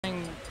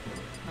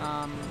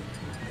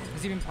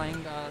Has he been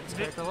playing this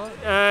character a lot?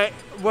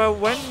 Well,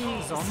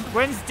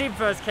 when Steve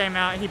first came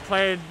out, he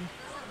played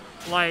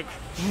like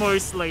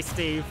mostly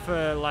Steve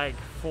for like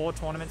 4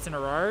 tournaments in a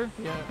row.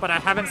 Yeah. But I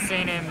haven't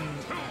seen him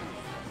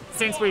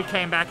since we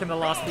came back in the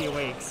last few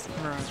weeks.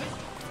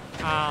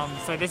 Right.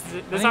 So this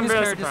I'm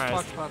really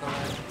surprised. Fucked, by the way.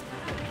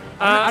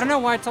 I don't know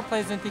why top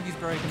players don't think he's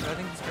broken, but I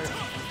think this character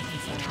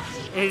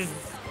is insane.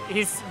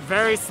 He's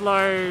very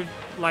slow,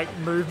 like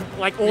movement,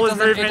 like all his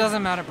movement. It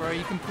doesn't matter, bro.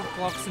 You can put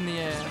blocks in the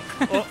air.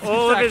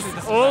 all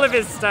of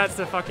his stats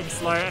are fucking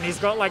slow, and he's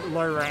got like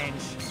low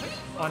range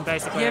on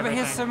basically everything.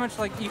 But he has so much,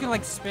 like, you can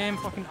like spam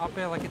fucking up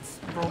air like it's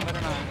brawl meta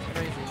now. It's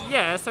crazy.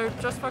 Yeah, so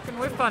just fucking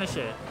whip punish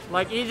it.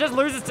 Like, he just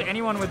loses to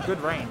anyone with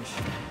good range.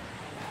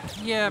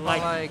 Yeah, but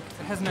like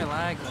it has no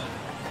lag.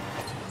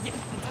 Yeah,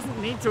 it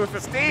doesn't need to if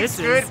it's Steve's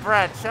good,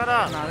 Brad. Shut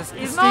up. No, He's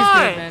Steve's not.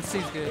 good, man.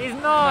 Steve's good. He's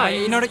not.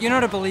 No, you're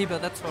not a believer.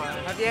 That's why.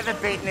 Have you ever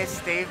beaten this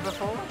Steve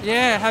before?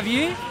 Yeah, have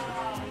you?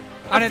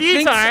 A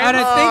few times. I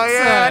don't think so.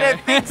 Yeah, I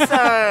don't think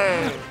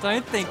so.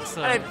 Don't think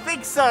so. I don't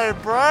think so,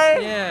 bro.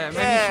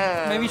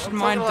 Yeah, maybe you should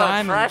mind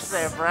diamonds. Trash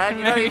there, Brad.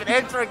 You're not even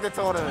entering the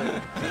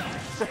tournament.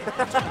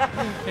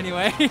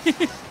 Anyway,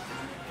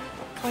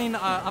 clean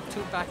up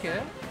tilt back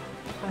air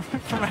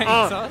from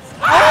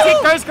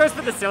Aetos. Goes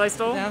for the silly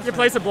stall. Yeah, you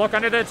place a block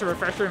under there to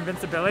refresh your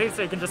invincibility,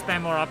 so you can just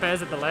spam more up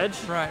airs at the ledge.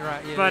 Right,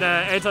 yeah. But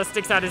Aetos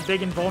sticks out his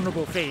big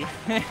invulnerable feet.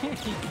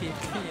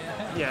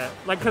 Yeah,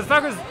 like, because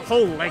Falco's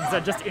whole legs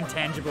are just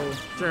intangible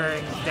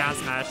during down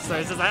smash, so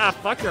it's just like,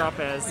 fuck your up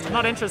airs. I'm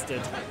not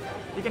interested.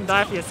 You can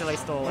die for your silly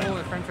stall. Oh,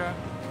 the frame trap.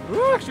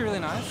 Ooh. Actually really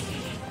nice.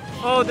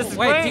 Oh, this is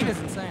Wait, clean. Tina's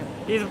insane.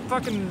 He's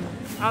fucking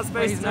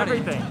outspaced nutty.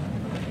 everything.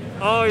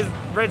 Oh, he's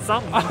read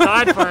something and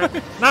died for it.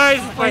 No,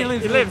 he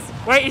lives.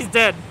 Wait, he's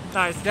dead.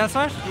 Nice. Down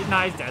smash? No,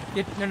 he's dead.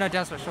 No,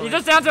 down smash. He's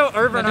just down to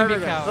over and No, over don't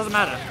be again. cow. Doesn't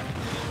matter.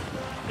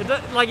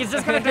 Like, he's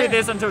just gonna do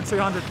this until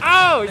 200.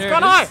 Oh, he's There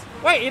gone it high. is.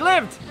 Wait, he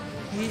lived.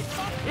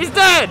 He's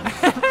dead.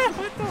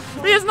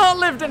 He has not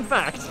lived, in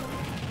fact.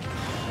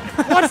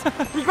 What?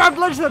 He grabbed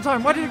ledge that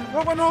time. What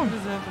went wrong?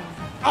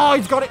 Oh,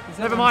 he's got it.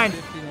 Never mind.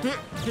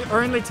 He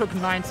only took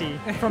 90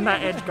 from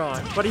that edge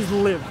guard, but he's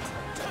lived.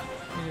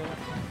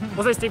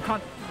 Also, Steve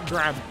can't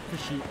grab for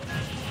shit.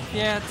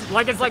 Yeah,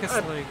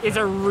 it's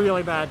a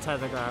really bad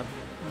tether grab.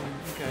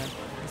 Okay.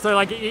 So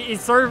like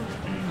he's so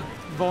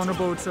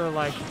vulnerable to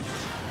like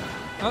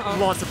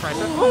lots of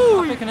pressure.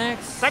 Ooh,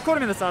 connects. That caught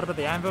him in the startup of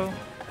the anvil.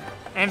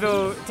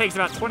 Anvil takes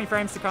about 20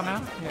 frames to come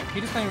out. Yeah,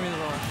 Peter's playing really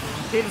well.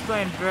 Peter's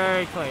playing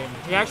very clean.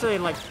 He actually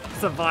like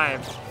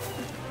survived.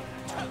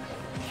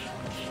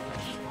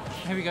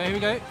 Here we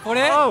go. Hold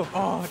it.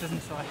 Oh, it doesn't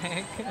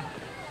flag.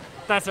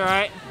 That's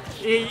alright.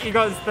 He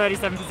got his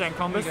 37%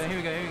 combos. Here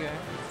we go.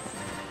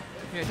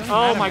 Yeah,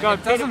 oh my god,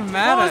 it doesn't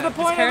matter. What was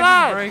the point of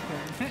that?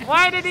 Broken.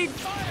 Why did he?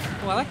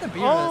 Well, I like the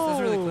beer. That's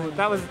really clean.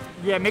 That was,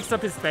 mixed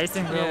up his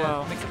spacing real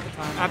well. Mixed up the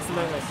time.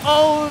 Absolutely.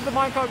 Oh, the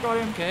minecart got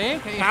him. Okay.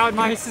 Powered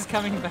mine. This is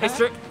coming back. It's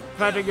true.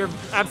 Patrick, you're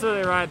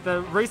absolutely right.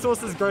 The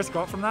resources Ghost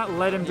got from that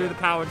let him do the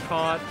powered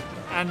cart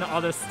and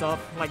other stuff.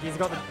 Like he's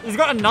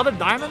got another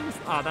diamond.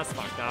 Oh, that's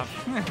fucked up.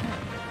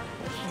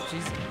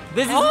 Jeez.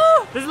 This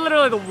is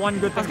literally the one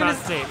good thing about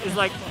Steve. Is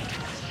like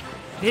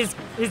his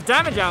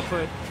damage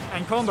output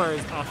and combos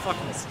are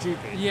fucking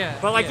stupid. Yeah.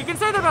 But like you can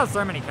say that about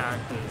so many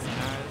characters, you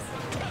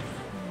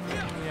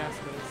know. Yeah, I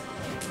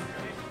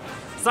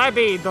suppose. Side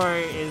B though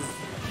is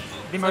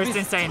the most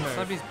insane move.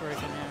 Side B's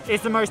broken, yeah.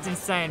 It's the most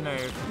insane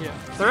move. Yeah.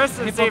 The rest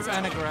of Steve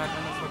and a grab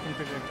and a fucking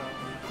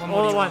projectile.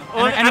 All at once.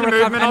 And a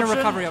movement and option. a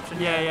recovery option.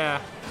 Yeah.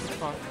 It's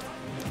fucked.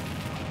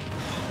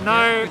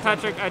 No,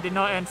 Patrick, I did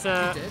not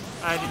enter. You did?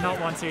 I did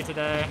not want to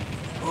today.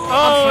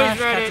 Oh,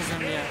 he's ready.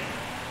 Him, yeah.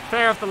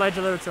 Fair off the ledge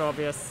a little too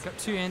obvious. Got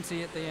 2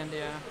 anti at the end,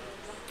 yeah.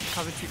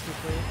 Covered too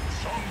quickly.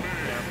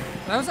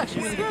 That was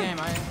actually a really good game.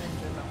 I enjoyed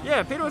that one.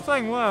 Yeah, Peter was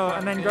playing well,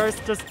 and then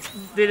Ghost just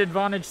did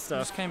advantage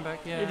stuff. Just came back,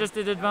 yeah. He just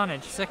did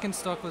advantage. Second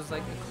stock was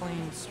like a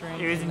clean string.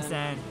 He was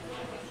insane.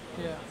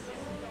 Yeah.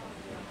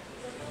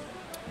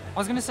 I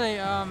was gonna say,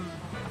 I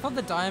thought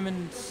the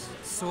diamond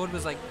sword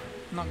was like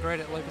not great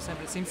at low percent,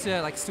 but it seems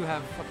to like still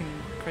have fucking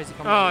crazy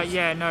combos. Oh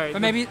yeah, no.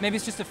 But maybe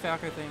it's just a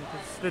Falco thing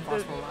because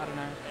fastball. I don't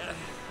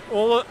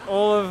know.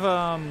 All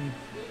of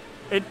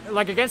it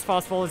like against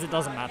fast fallers, it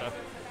doesn't matter.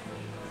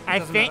 I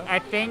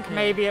think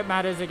maybe it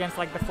matters against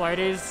like the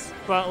floaters,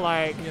 but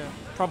like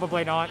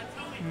probably not.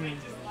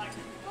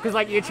 Because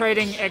like you're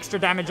trading extra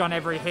damage on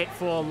every hit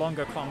for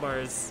longer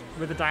combos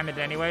with the diamond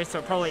anyway, so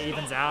it probably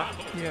evens out.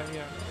 Yeah.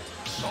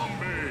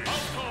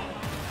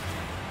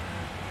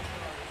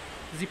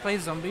 Does he play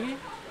zombie?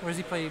 Or does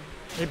he play...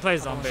 He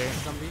plays zombie.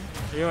 Zombie?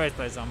 He always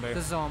plays zombie.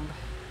 The zomb.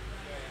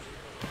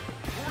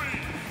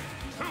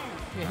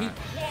 Yeah,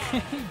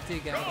 he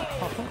did get out of the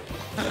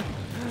hole.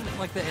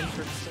 Like the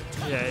entrance.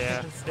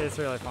 Yeah. It's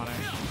really funny.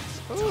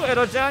 Ooh,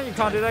 it'll down. You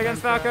can't do that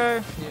against Falco.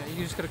 Yeah,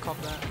 you just gotta cop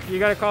that. You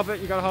gotta cop it.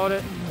 You gotta hold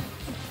it.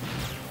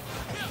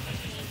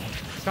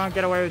 Can't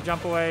get away with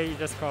jump away. You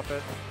just cop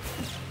it.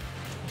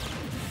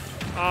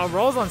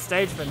 Rolls on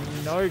stage for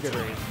no good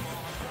reason.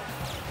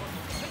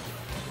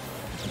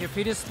 Your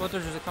Peter's split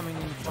dodges are coming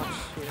in clutch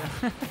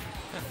here.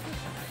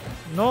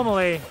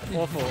 Normally,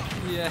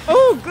 awful. Yeah.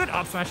 Oh, good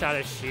up smash out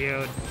of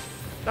shield.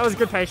 That was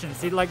good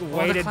patience. He like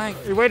waited. clank.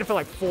 He waited for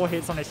like 4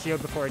 hits on his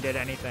shield before he did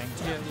anything.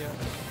 Yeah, yeah.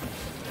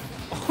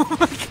 Oh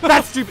my god.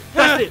 That's stupid.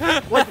 That's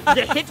it. Like,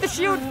 you hit the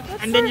shield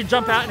and then you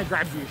jump out and it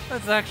grabs you.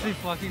 That's actually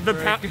fucking The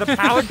broken. the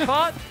powered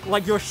part,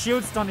 like your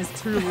shield stun is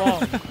too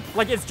long.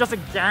 Like it's just a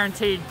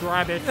guaranteed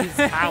grab if he's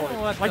powered.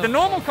 What Like the the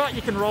normal cut,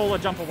 you can roll or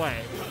jump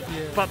away.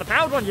 Yeah. But the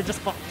powered one, you're just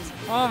fucked.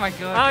 Oh my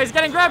god. Oh, he's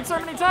getting grabbed so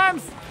many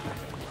times.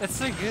 That's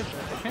so good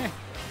though.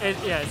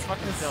 Yeah, it's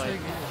fucking That's silly. so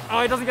good.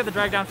 Oh, he doesn't get the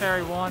drag down fair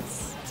he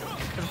wants.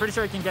 I'm pretty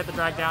sure he can get the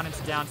drag down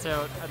into down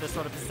tilt at this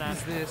sort of percent.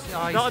 What's this?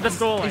 Oh, No, the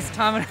stalling. He's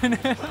timing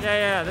it.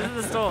 Yeah, this is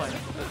the stalling.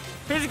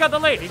 He's got the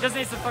lead. He just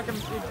needs to fucking.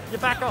 You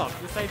back off.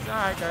 You say,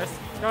 alright, guys.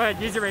 Go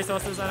ahead, use your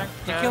resources. I don't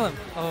You care. kill him.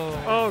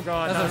 Oh. Oh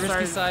god, That's no, a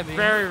risky sorry. side beam.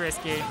 Very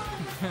risky.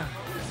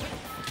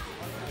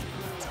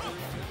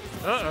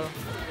 Uh-oh.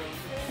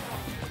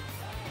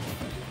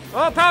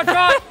 Oh, power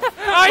shot!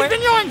 Oh, he's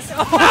been yoinked!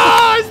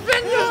 Oh, he's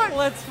been yoinked!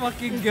 Let's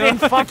fucking He's go. been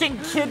fucking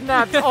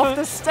kidnapped off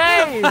the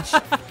stage!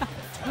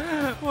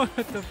 What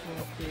the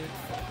fuck, dude?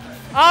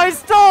 Oh, he's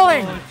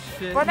stalling! Oh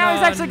shit. But now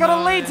he's No, actually got a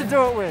no. lead to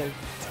do it with.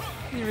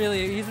 He's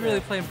really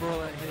playing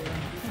brawl out here.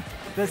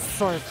 That's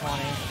so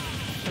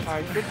funny.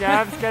 Alright, good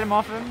jabs, get him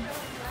off him.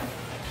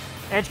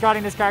 Edge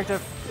guarding this character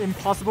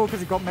impossible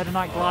because he got Meta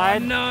Knight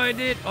Glide. Oh, no, I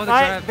did. Oh, the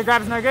Right, grab. the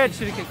grab's no good.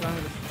 Should have kept going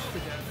with the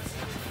jabs.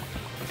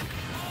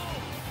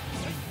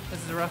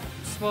 This is a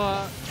rough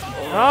spot.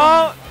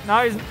 Oh,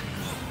 no,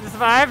 he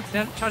survived.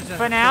 Charge down.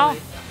 For now. I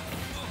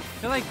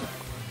feel like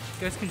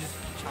Ghost can just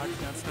charge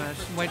down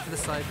smash and wait for the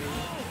side B.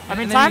 I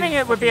mean, And then timing you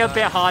it would be a fucking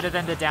bit die. harder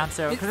than the down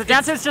tilt because the It's-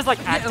 down tilt's just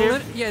like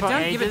active for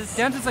ages.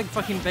 Down tilt's like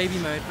fucking baby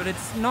mode, but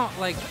it's not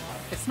like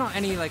it's not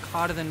any like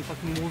harder than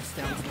fucking Wolves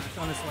down smash,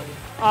 honestly.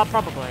 Oh,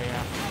 probably,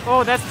 yeah.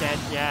 Oh, that's dead.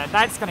 Yeah,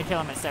 that's gonna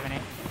kill him at 70.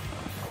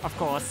 Of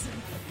course.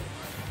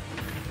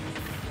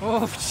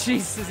 Oh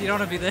Jesus, you don't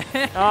want to be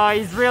there. Oh,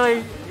 he's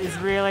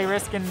really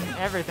risking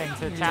everything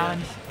to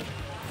challenge.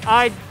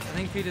 I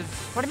think Peter's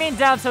What do you mean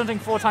down tilting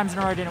 4 times in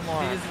a row didn't work?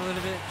 Peter's a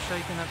little bit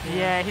shaken up here.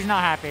 Yeah, he's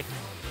not happy.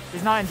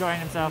 He's not enjoying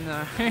himself.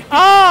 No.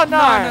 Oh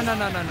no!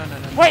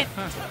 No. Wait!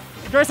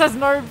 Ghost has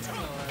no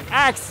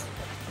axe.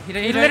 He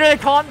He literally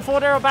can't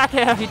forward air or back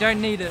air. He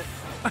don't need it.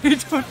 Are you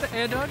doing the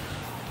air dodge?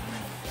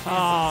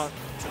 Oh,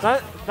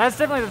 that's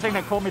definitely the thing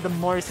that caught me the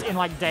most in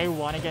like day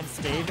 1 against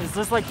Steve. It's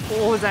just like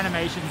all his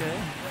animations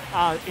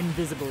are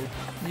invisible.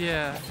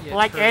 Yeah.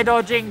 Like true. air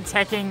dodging,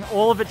 teching,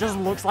 all of it just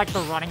looks like the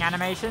running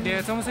animation. Yeah,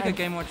 it's almost like a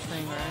Game Watch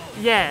thing, right?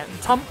 Yeah,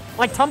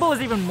 Tumble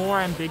is even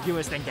more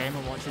ambiguous than Game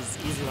 & Watches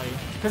easily.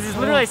 Because he's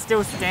literally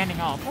still standing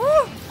up.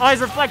 Oh,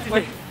 he's reflected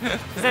it.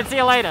 He said, see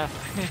you later.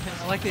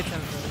 I like the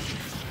attempt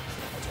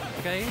though.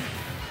 Okay.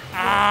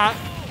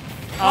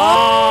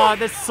 Oh,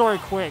 that's so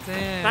quick.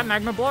 Damn. That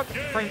magma block,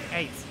 frame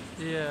 8.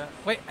 Yeah.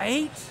 Wait,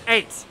 8?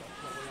 8.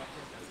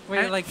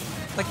 Wait, like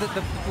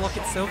the block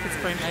itself is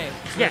frame 8.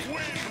 Yeah.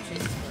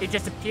 It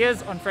just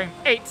appears on frame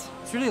 8.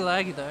 It's really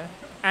laggy though.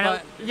 And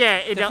But yeah,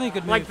 it definitely a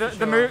good like move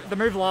the for sure. the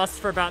move lasts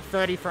for about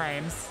 30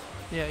 frames.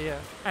 Yeah.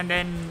 And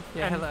then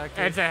Yeah, and hella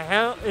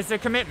active. it's a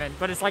commitment,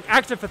 but it's like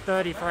active for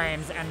 30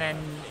 frames and then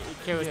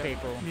it kills Yeah.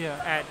 people.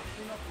 Yeah.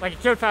 Like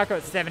it killed Falco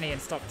at 70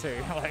 and stopped 2.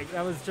 Like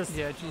that was just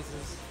Yeah,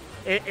 Jesus.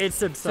 it's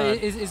So absurd.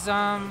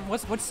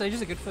 what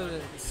stages are good for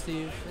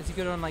Steve? Is he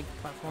good on like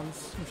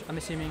platforms? I'm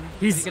assuming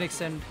He's- he can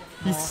extend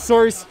He's more.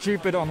 so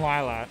stupid on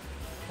Lilat.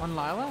 On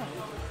Lila?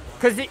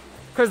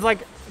 Cause like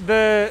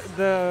the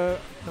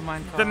The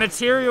Minecraft. the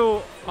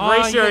material Oh,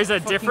 you ratios get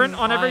are different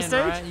fucking on every iron,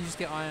 stage. Right? You just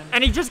get iron.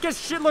 And he just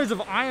gets shitloads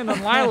of iron on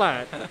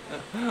Lilat.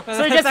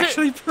 So he gets it-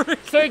 actually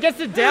pretty. So he gets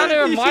it down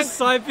there and He's mine. just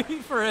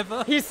side-being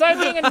forever. He's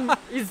siding and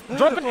he's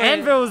dropping Wait.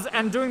 anvils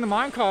and doing the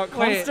minecart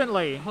Wait,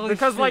 constantly. Holy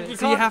Because shit. like you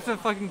so can't. you have to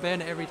fucking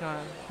ban it every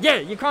time. Yeah,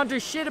 you can't do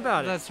shit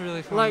about it. That's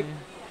really funny. Like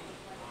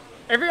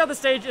every other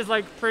stage is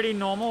like pretty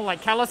normal.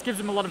 Like Kalos gives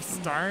him a lot of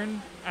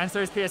stone, and so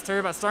is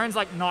PS2, but stone's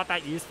like not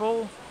that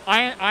useful.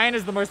 Iron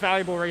is the most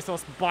valuable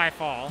resource by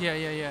far.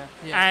 yeah.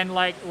 And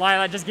like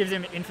Lila just gives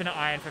him infinite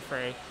iron for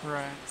free.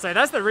 Right. So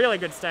that's the really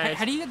good stage.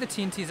 How do you get the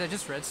TNT? Is that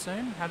just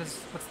redstone?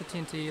 What's the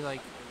TNT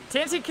like?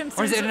 TNT consumes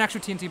Or is it an actual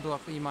TNT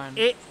block that you mine?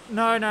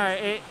 No,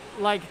 it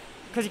like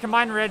because you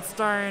combine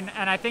redstone,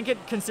 and I think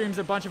it consumes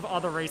a bunch of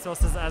other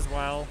resources as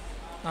well.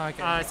 Oh,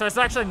 okay. So it's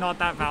actually not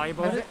that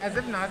valuable. As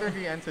if neither of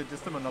you entered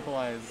just to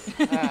monopolize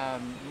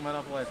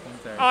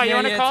commentary. Oh, you yeah,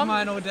 want to it's come?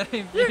 mine all day,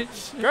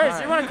 bitch.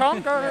 Guys, you want to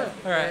come? Go ahead.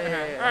 All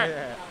right. All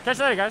right. Catch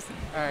you later, guys.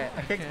 Alright,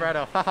 I kicked Brad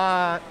off.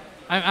 Haha.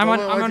 I'm What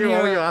on were you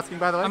here. asking,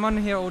 by the way? I'm on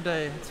here all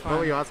day. It's fine. What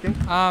were you asking?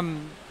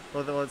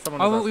 Well,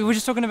 someone was we were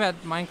just talking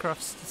about Minecraft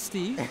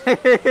Steve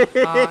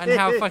and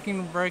how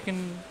fucking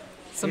broken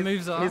some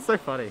moves are. He's so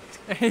funny.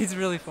 He's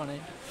really funny.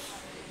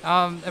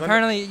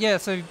 Apparently, yeah.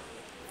 So,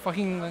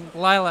 fucking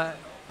Lila.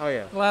 Oh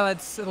yeah.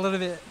 Lila's a little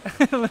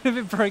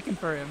bit broken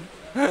for him.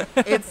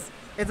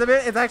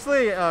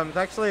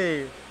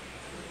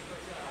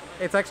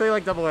 It's actually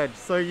like double-edged.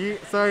 So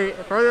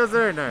for those that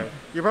don't know,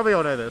 you probably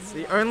all know this.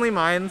 He only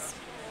mines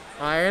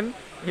iron,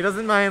 He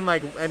doesn't mind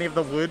like any of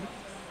the wood,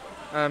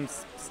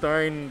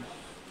 stone,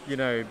 you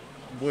know,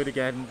 wood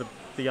again.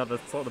 The other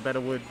sort of the better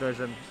wood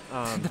version.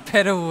 The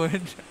better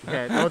wood.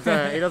 Yeah, or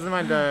dirt. He doesn't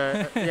mind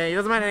dirt. Yeah, he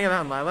doesn't mind any of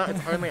that on Lila.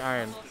 It's only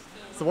iron.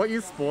 So what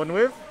you spawn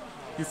with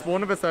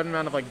a certain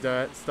amount of like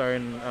dirt,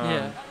 stone,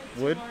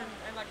 wood.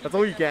 That's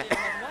all you get.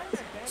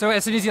 So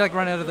as soon as you like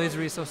run out of those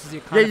resources,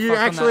 you Yeah, you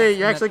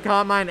actually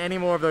can't mine any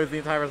more of those the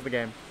entire rest of the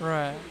game.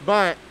 Right.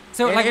 But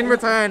so in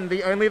return,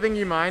 the only thing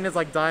you mine is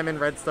like diamond,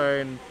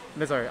 redstone.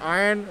 No, sorry,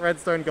 iron,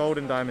 redstone, gold,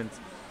 and diamonds.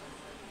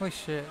 Holy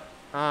shit.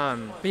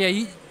 But yeah,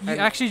 you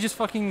actually just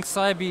fucking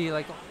Cyber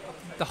like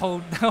the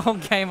whole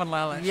game on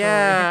Lilac.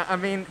 Yeah, I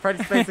mean,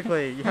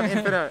 basically, you have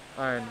infinite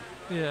iron.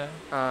 Yeah.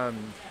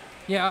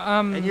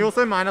 And you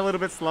also mine a little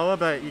bit slower,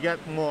 but you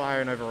get more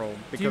iron overall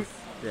because.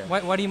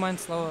 Why do you mine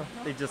slower?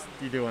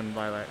 You do on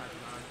Lilac.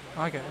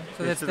 Okay,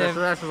 so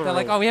they're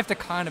like, oh, we have to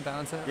kind of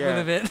balance it a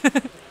little bit.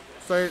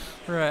 So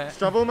right.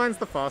 Shovel mine's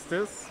the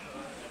fastest,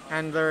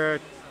 and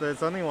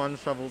there's only one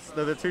shovel.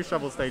 There are 2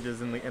 shovel stages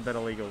that are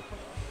legal.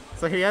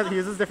 So he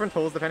uses different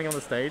tools depending on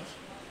the stage.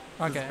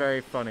 Okay. It's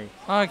very funny.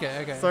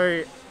 Okay.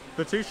 So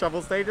the 2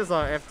 shovel stages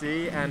are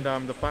FD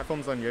and the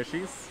platforms on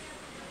Yoshi's.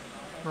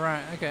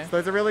 Right. Okay.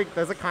 So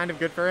those are kind of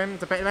good for him.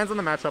 Depends on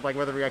the matchup, like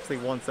whether he actually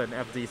wants an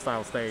FD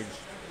style stage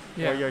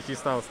or Yoshi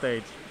style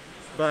stage.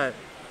 But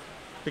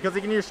because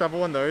he can use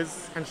shovel on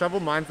those, and shovel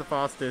mine's the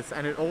fastest,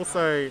 and it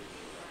also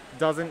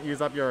doesn't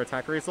use up your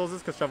attack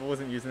resources because shovel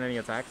isn't using any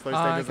attacks. Those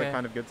stages are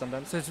kind of good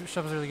sometimes. So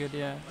shovel's really good,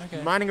 yeah.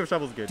 Okay. Mining of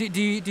shovel's good.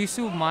 Do you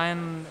still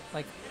mine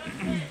like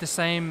the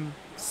same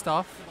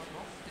stuff,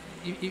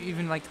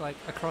 even like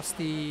across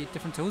the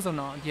different tools, or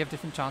not? Do you have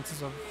different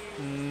chances of?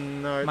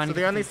 No. So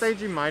the only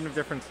stage you mine with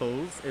different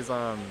tools is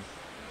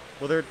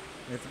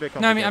it's a bit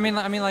complicated. No,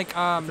 I mean like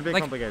it's a bit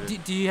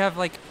complicated. Do you have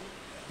like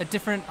a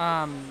different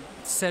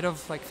set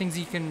of like things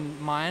you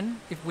can mine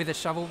with a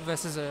shovel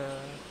versus a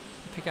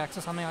pickaxe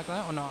or something like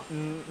that, or not?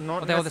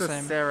 Not or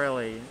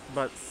necessarily,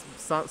 but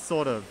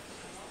sort of.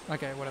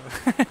 Okay, whatever.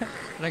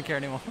 I don't care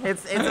anymore.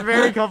 It's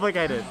very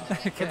complicated.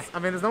 Okay. I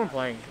mean, there's no one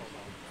playing,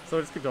 so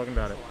we'll just keep talking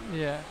about it.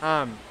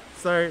 Yeah.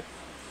 So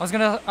I was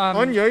gonna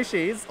on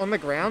Yoshi's, on the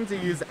ground you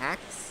use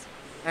axe,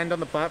 and on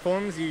the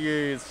platforms you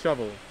use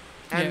shovel,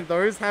 and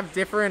those have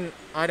different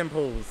item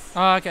pools.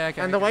 Oh, okay.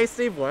 And the way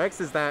Steve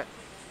works is that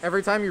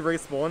every time you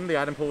respawn, the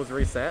item pool is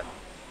reset.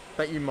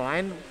 That you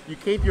mine, you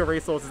keep your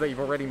resources that you've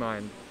already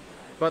mined.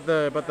 But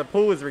the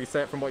pool is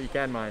reset from what you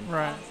can mine.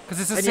 Right.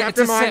 Because it's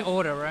a set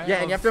order, right?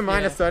 Yeah, and you have to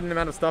mine a certain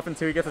amount of stuff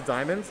until you get to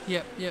diamonds.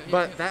 Yep.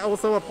 But that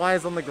also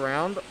applies on the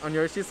ground on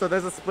Yoshi, so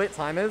there's a split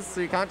timers,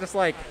 so you can't just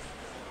like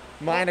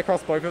mine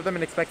across both of them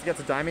and expect to get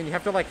to diamond. You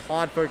have to like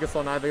hard focus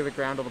on either the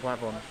ground or the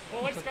platform.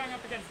 Well, we're just going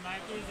up against Nikes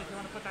if you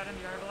want to put that in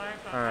the overlay.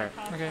 Alright.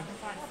 Okay.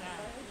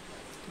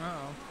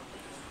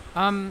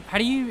 How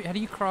do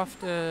you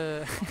craft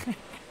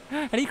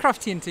how do you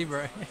craft TNT,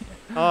 bro?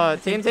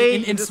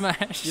 TNT in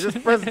Smash. You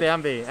just press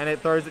down B and it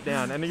throws it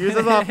down, and it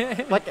uses up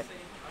like.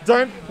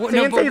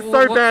 TNT is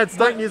so bad.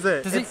 Don't use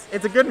it.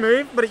 It's a good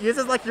move, but it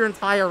uses like your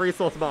entire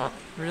resource bar.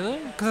 Really?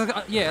 Because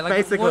like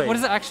basically, what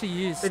does it actually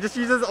use? It just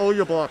uses all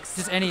your blocks.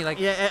 Just any like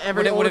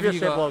all of your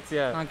shit blocks.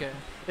 Yeah. Okay.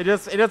 It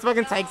just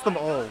fucking takes them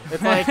all.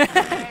 It's like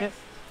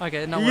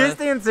okay, you use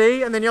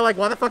TNT and then you're like,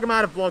 why the fuck am I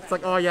out of blocks? It's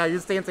like, oh yeah, I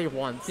used TNT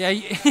once. Yeah,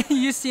 you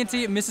use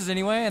TNT, it misses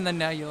anyway, and then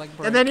now you're like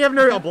broke. And then you have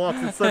no blocks.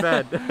 It's so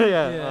bad.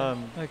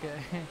 Okay.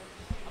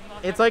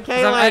 It's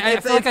okay, like,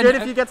 it's good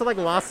if you get to like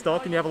last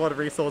stock and you have a lot of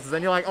resources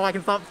and you're like, oh, I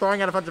can start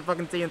throwing out a bunch of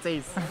fucking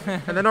TNTs.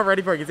 And they're not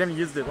ready for it because you haven't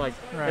used it, like,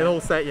 it's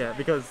all set yet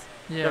because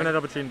you haven't had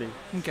opportunity.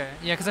 Okay,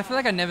 yeah, because I feel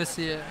like I never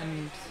see it,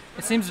 and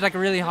it seems like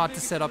really hard to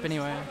set up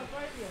anyway.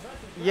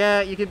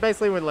 Yeah, you can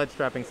basically with ledge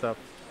trapping stuff.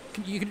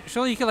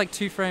 Surely you could like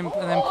 2-frame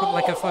and then put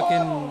like a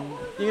fucking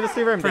you can just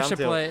 2-frame pressure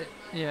down plate.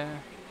 Yeah.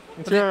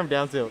 2-frame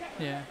down tilt.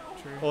 Yeah,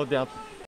 true. Or down